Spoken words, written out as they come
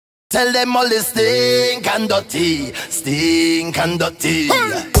Tell them all this stink and dirty, stink and dirty.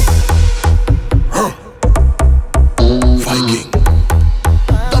 Viking,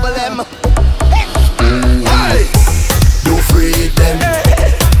 double M. Hey, do free them,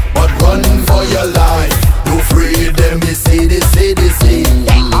 but run for your life. Do free them, you see this, see this, see.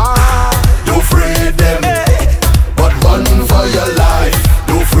 Do free them, but run for your life.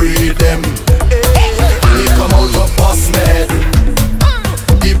 Do free them. They come out of boss mad.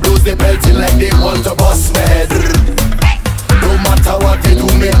 The blues they pelting like they want to bust mad. No matter what they do,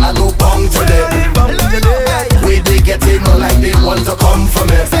 me I go bang to them. Way they get in like they want to come for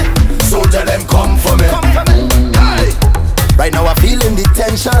me. Soldier them come for me. Right now I'm feeling the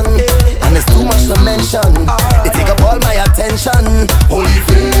tension, and it's too much to mention. They take up all my attention. Holy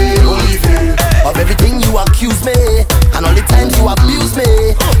faith, of everything you accuse me, and all the times you abuse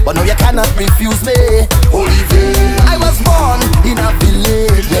me, but now you cannot refuse me. Holy faith, I was born in a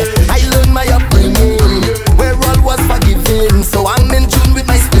village. I learned my upbringing, where all was forgiven. So I'm in tune with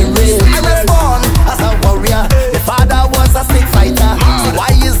my spirit. I was born as a warrior. The father was a snake fighter. So why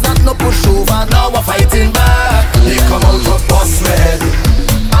is that no pushover? Now we're fighting back. They come out of boss mad.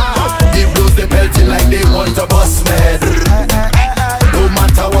 The blues they pelting like they want to bust mad. No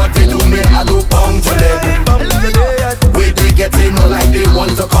matter what they do, me I go bang to them. Way they get in like they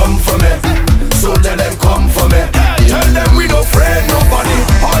want to come for me. Soldier them come for me. Tell them we don't afraid nobody.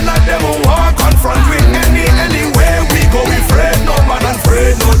 All of them who want confront with anywhere we go. We afraid no man and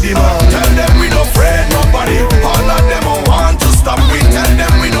afraid no demon. Tell them we don't afraid nobody. All of them who want to stop. We tell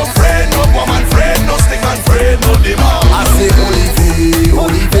them we don't afraid no woman, afraid no stick and afraid no demon. I say holy faith,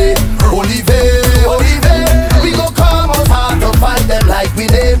 holy faith, holy faith, holy faith. We go come out hard to fight them like we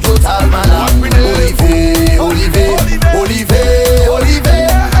name total man. Holy faith, holy faith, holy faith, holy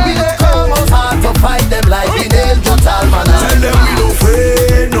faith. We go come out hard to fight them like we name total man. Tell them we don't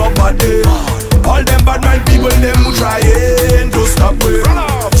afraid nobody. All them bad mind people, them who trying to stop it.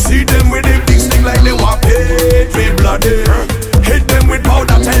 See them with a big stick like they want paid with bloody. Hit them with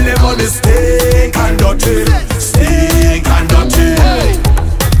powder, tell them all this stink and dirty. Stink and dirty.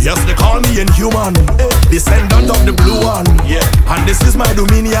 Yes, they call me inhuman, descendant of the blue one. And this is my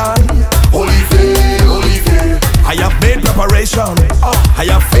dominion. Holy faith, holy faith. I have made preparation, I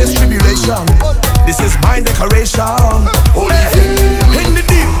have faced tribulation. This is my decoration. Holy faith. In the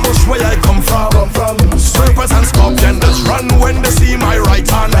deep bush where I come from, serpents and scorpions run when they see my right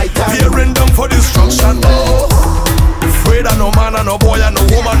hand. Peering them for destruction. Afraid of no man and no boy and no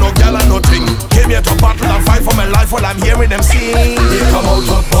woman, no girl and no thing. Came here to battle and fight for my life while I'm hearing them sing. They come out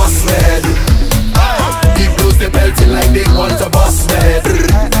of boss mad. The blues they pelting like they want to bust mad.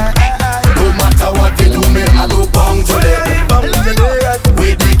 No matter what they do, me I go bang to them.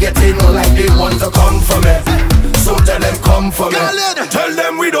 Way they get in like they want to come for me. So tell them come for me. Tell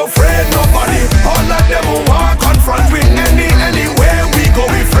them we don't afraid no